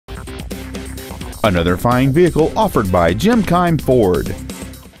Another fine vehicle offered by Keim Ford.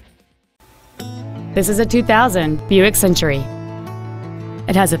 This is a 2000 Buick Century.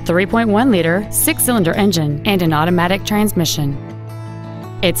 It has a 3.1-liter, 6-cylinder engine and an automatic transmission.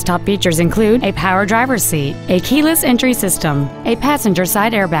 Its top features include a power driver's seat, a keyless entry system, a passenger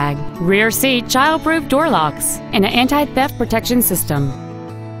side airbag, rear seat child-proof door locks, and an anti-theft protection system.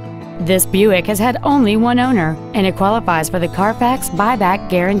 This Buick has had only one owner, and it qualifies for the Carfax buyback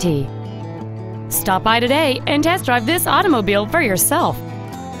guarantee. Stop by today and test drive this automobile for yourself.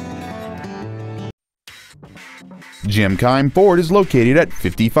 Keim Ford is located at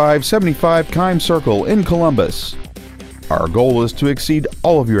 5575 Keimcircle in Columbus. Our goal is to exceed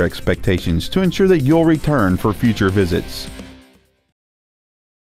all of your expectations to ensure that you'll return for future visits.